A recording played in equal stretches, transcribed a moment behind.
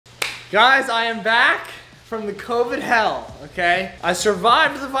Guys, I am back from the COVID hell, okay? I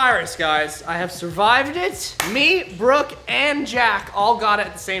survived the virus, guys. I have survived it. Me, Brooke, and Jack all got it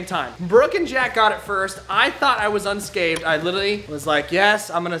at the same time. Brooke and Jack got it first. I thought I was unscathed. I literally was like, yes,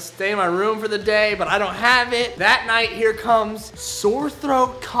 I'm gonna stay in my room for the day, but I don't have it. That night, here comes sore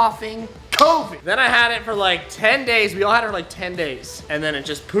throat, coughing, COVID. Then I had it for like 10 days. We all had it for like 10 days. And then it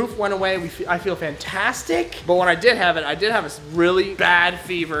just poof, went away. I feel fantastic. But when I did have it, I did have a really bad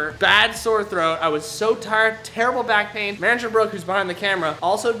fever, bad sore throat. I was so tired, terrible back pain. Manager Brooke, who's behind the camera,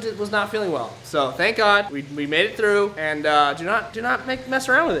 also was not feeling well. So thank God we made it through. And do not mess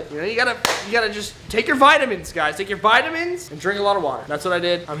around with it. You know, you gotta just take your vitamins, guys. Take your vitamins and drink a lot of water. That's what I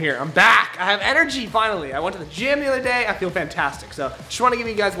did. I'm here. I'm back. I have energy finally. I went to the gym the other day. I feel fantastic. So just want to give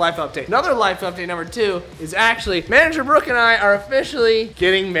you guys a life update. Another life update number 2 is actually Manager Brooke and I are officially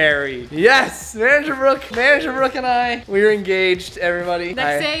getting married. Yes, Manager Brooke and I, we were engaged, everybody.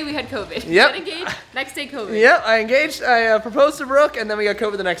 Next day we had COVID. Yep. Got engaged, next day COVID. Yep, I engaged, I proposed to Brooke, and then we got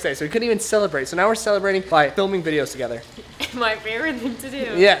COVID the next day, so we couldn't even celebrate. So now we're celebrating by filming videos together. My favorite thing to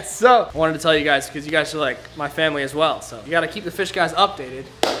do. Yes, so I wanted to tell you guys, because you guys are like my family as well, so you gotta keep the Fish Guys updated.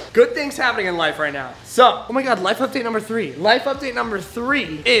 Good things happening in life right now. So, oh my God, life update number 3. Life update number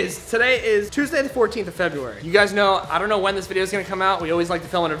 3 is, today is Tuesday the 14th of February. You guys know, I don't know when this video is gonna come out. We always like to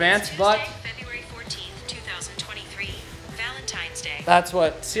film in advance, but February 14th, 2023, Valentine's Day. that's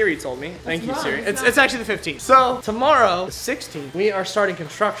what Siri told me. Thank you, Siri. It's actually the 15th. So, tomorrow, the 16th, we are starting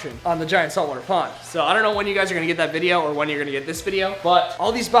construction on the giant saltwater pond. So, I don't know when you guys are gonna get that video or when you're gonna get this video, but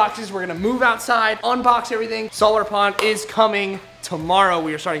all these boxes, we're gonna move outside, unbox everything. Saltwater pond is coming. Tomorrow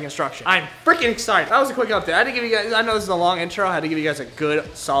we are starting construction. I'm freaking excited. That was a quick update. I had to give you guys, I know this is a long intro, I had to give you guys a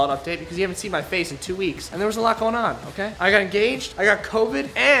good, solid update because you haven't seen my face in 2 weeks and there was a lot going on, okay? I got engaged, I got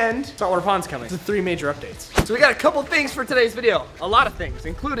COVID, and saltwater pond's coming. It's the 3 major updates. So we got a couple things for today's video. A lot of things,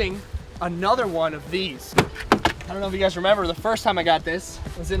 including another one of these. I don't know if you guys remember, the first time I got this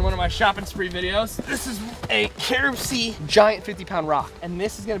was in one of my shopping spree videos. This is a F.G.C giant 50-pound rock, and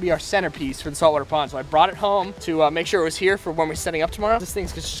this is gonna be our centerpiece for the saltwater pond. So I brought it home to make sure it was here for when we're setting up tomorrow. This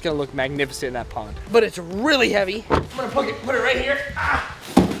thing's just gonna look magnificent in that pond. But it's really heavy. I'm gonna put it right here.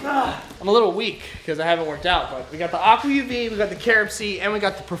 I'm a little weak because I haven't worked out, but we got the Aqua UV, we got the F.G.C, and we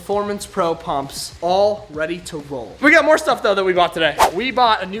got the Performance Pro pumps all ready to roll. We got more stuff though that we bought today. We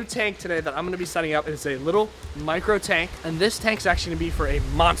bought a new tank today that I'm gonna be setting up. It's a little micro tank, and this tank's actually gonna be for a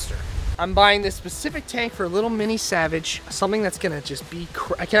monster. I'm buying this specific tank for a little mini Savage, something that's gonna just be,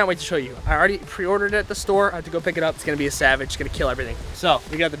 I cannot wait to show you. I already pre-ordered it at the store. I have to go pick it up. It's gonna be a Savage, it's gonna kill everything. So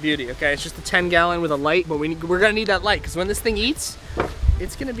we got the beauty, okay? It's just a 10-gallon with a light, but we're gonna need that light because when this thing eats,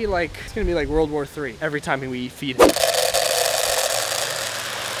 it's gonna be like World War III every time we feed it.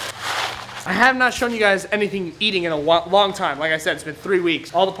 I have not shown you guys anything eating in a long time. Like I said, it's been 3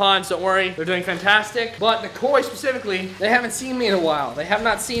 weeks. All the ponds, don't worry, they're doing fantastic. But the koi specifically, they haven't seen me in a while. They have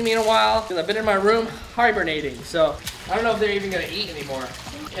not seen me in a while because I've been in my room hibernating. So I don't know if they're even gonna eat anymore.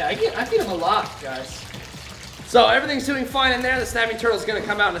 Yeah, I feed them a lot, guys. So everything's doing fine in there. The snapping turtle is gonna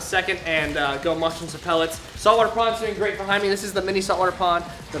come out in a second and go mush in some pellets. Saltwater pond's doing great behind me. This is the mini saltwater pond.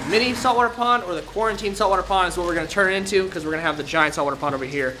 The mini saltwater pond or the quarantine saltwater pond is what we're gonna turn it into because we're gonna have the giant saltwater pond over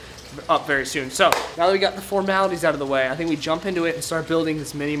here up very soon. So now that we got the formalities out of the way, I think we jump into it and start building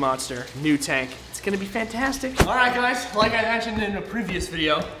this mini monster new tank. It's gonna be fantastic. All right, guys, like I mentioned in a previous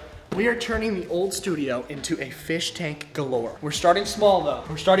video, we are turning the old studio into a fish tank galore. We're starting small though.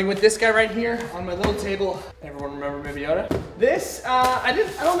 We're starting with this guy right here on my little table. Everyone remember Baby Yoda? This, I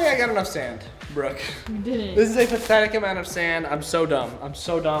don't think I got enough sand, Brooke. You didn't. This is a pathetic amount of sand. I'm so dumb. I'm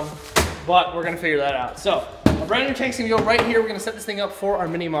so dumb. But we're gonna figure that out. So, a brand new tank's gonna go right here. We're gonna set this thing up for our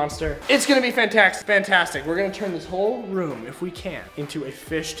mini monster. It's gonna be fantastic. We're gonna turn this whole room, if we can, into a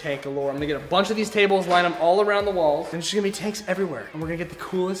fish tank galore. I'm gonna get a bunch of these tables, line them all around the walls, and there's just gonna be tanks everywhere. And we're gonna get the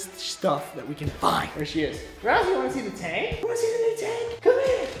coolest stuff that we can find. There she is. Rouse, you wanna see the tank? You wanna see the new tank? Come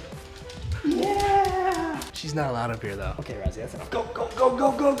here. Yeah. She's not allowed up here though. Okay, Rousey, that's enough. Go, go, go,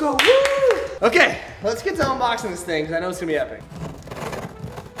 go, go, go. Woo! Okay, let's get to unboxing this thing because I know it's gonna be epic.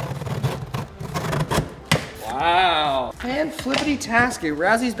 Wow. And flippity-tasky,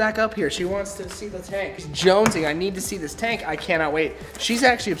 Rousey's back up here. She wants to see the tank. She's jonesing, I need to see this tank. I cannot wait. She's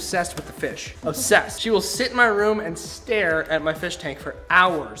actually obsessed with the fish. Obsessed. She will sit in my room and stare at my fish tank for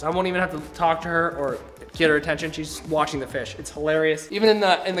hours. I won't even have to talk to her or get her attention. She's watching the fish. It's hilarious. Even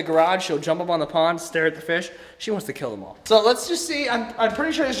in the garage, she'll jump up on the pond, stare at the fish. She wants to kill them all. So let's just see. I'm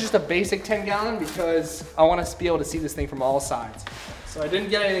pretty sure it's just a basic 10-gallon because I want to be able to see this thing from all sides. So I didn't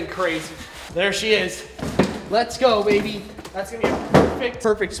get anything crazy. There she is. Let's go, baby. That's gonna be a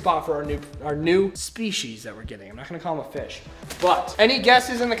perfect spot for our new species that we're getting. I'm not gonna call him a fish. But any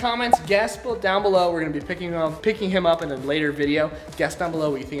guesses in the comments? Guess down below. We're gonna be picking him up in a later video. Guess down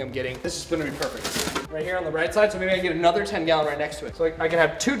below what you think I'm getting. This is gonna be perfect. Right here on the right side, so maybe I can get another 10 gallon right next to it. So I can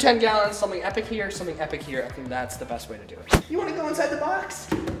have 2 10 gallons, something epic here, something epic here. I think that's the best way to do it. You wanna go inside the box?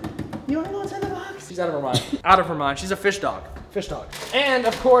 You wanna go inside the box? She's out of her mind. Out of her mind. She's a fish dog. Fish dog. And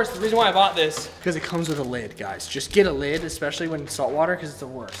of course, the reason why I bought this, because it comes with a lid, guys. Just get a lid, especially when it's saltwater, because it's the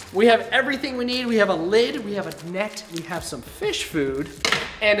worst. We have everything we need. We have a lid, we have a net, we have some fish food,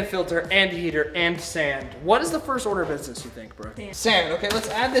 and a filter, and a heater, and sand. What is the first order of business, you think, bro? Sand. Okay, let's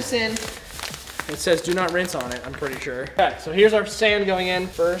add this in. It says do not rinse on it, I'm pretty sure. Okay, so here's our sand going in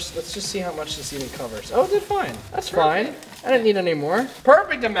first. Let's just see how much this even covers. Oh, it did fine. That's fine. I didn't need any more.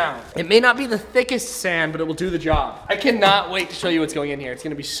 Perfect amount. It may not be the thickest sand, but it will do the job. I cannot wait to show you what's going in here. It's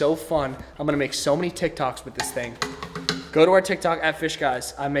gonna be so fun. I'm gonna make so many TikToks with this thing. Go to our TikTok at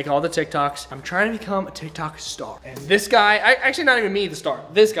Fishguys. I make all the TikToks. I'm trying to become a TikTok star. And this guy, actually not even me the star.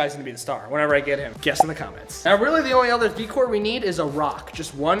 This guy's gonna be the star whenever I get him. Guess in the comments. Now really the only other decor we need is a rock.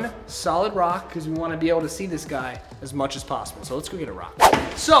 Just one solid rock because we wanna be able to see this guy as much as possible. So let's go get a rock.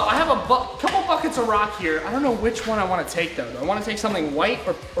 So I have a couple buckets of rock here. I don't know which one I wanna take though. Do I wanna take something white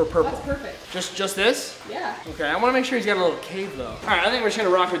or purple? That's perfect. Just this? Yeah. Okay, I wanna make sure he's got a little cave though. All right, I think we're just gonna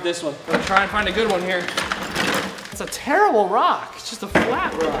rock with this one. We're gonna try and find a good one here. It's a terrible rock. It's just a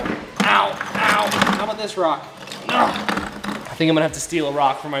flat rock. Ow, ow. How about this rock? Ugh. I think I'm gonna have to steal a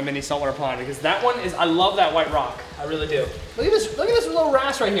rock from my mini saltwater pond because that one is, I love that white rock. I really do. Look at this little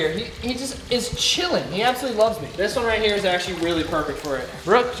wrasse right here. He just is chilling. He absolutely loves me. This one right here is actually really perfect for it.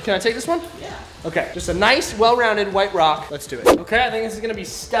 Brooke, can I take this one? Yeah. Okay, just a nice, well-rounded white rock. Let's do it. Okay, I think this is gonna be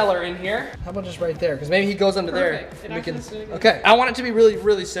stellar in here. How about just right there? Because maybe he goes under Perfect. there. We can. Okay, I want it to be really,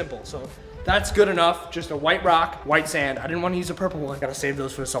 really simple. So that's good enough. Just a white rock, white sand. I didn't want to use a purple one. Gotta save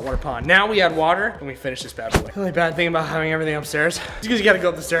those for the saltwater pond. Now we add water and we finish this bad boy. The only bad thing about having everything upstairs is because you gotta go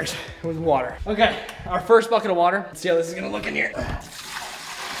up the stairs with water. Okay, our first bucket of water. Let's see how this is gonna look in here.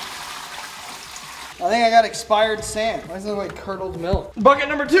 I think I got expired sand. Why does it look like curdled milk? Bucket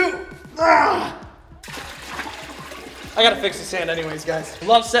number 2. Ah! I gotta fix the sand anyways, guys. I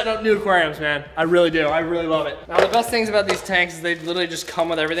love setting up new aquariums, man. I really do. I really love it. Now, the best things about these tanks is they literally just come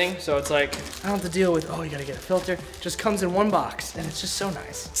with everything. So it's like, I don't have to deal with, oh, you gotta get a filter. It just comes in one box, and it's just so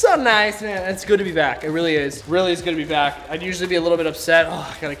nice. So nice, man. It's good to be back. It really is. Really is good to be back. I'd usually be a little bit upset.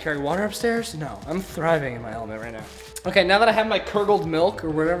 Oh, I gotta carry water upstairs? No, I'm thriving in my element right now. Okay, now that I have my curdled milk, or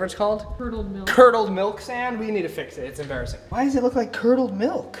whatever it's called. Curdled milk. Curdled milk sand, we need to fix it. It's embarrassing. Why does it look like curdled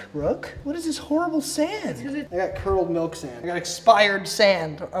milk, Brooke? What is this horrible sand? I got curdled milk sand. I got expired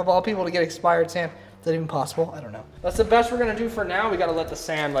sand. Of all people to get expired sand. Is that even possible? I don't know. That's the best we're gonna do for now. We gotta let the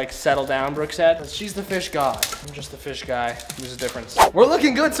sand like settle down, Brooke said. She's the fish god. I'm just the fish guy. There's a difference. We're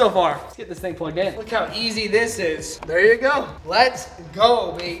looking good so far. Let's get this thing plugged in. Look how easy this is. There you go. Let's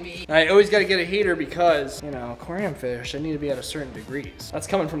go, baby. I always gotta get a heater because, you know, aquarium fish, they need to be at a certain degrees. That's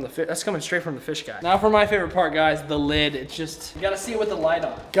coming from the fish. That's coming straight from the fish guy. Now for my favorite part, guys, the lid. It's just, you gotta see it with the light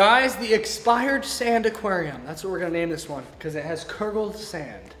on. Guys, the expired sand aquarium. That's what we're gonna name this one because it has curdled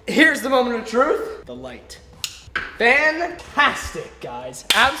sand. Here's the moment of truth. The light. Fantastic, guys.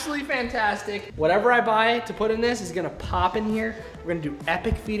 Absolutely fantastic. Whatever I buy to put in this is gonna pop in here. We're gonna do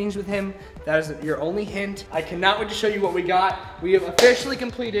epic feedings with him. That is your only hint. I cannot wait to show you what we got. We have officially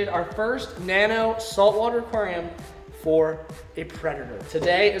completed our first Nano saltwater aquarium for a predator.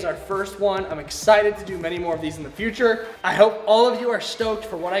 Today is our first one. I'm excited to do many more of these in the future. I hope all of you are stoked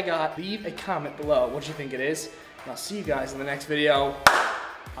for what I got. Leave a comment below what you think it is. And I'll see you guys in the next video.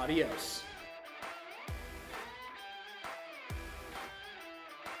 Adios.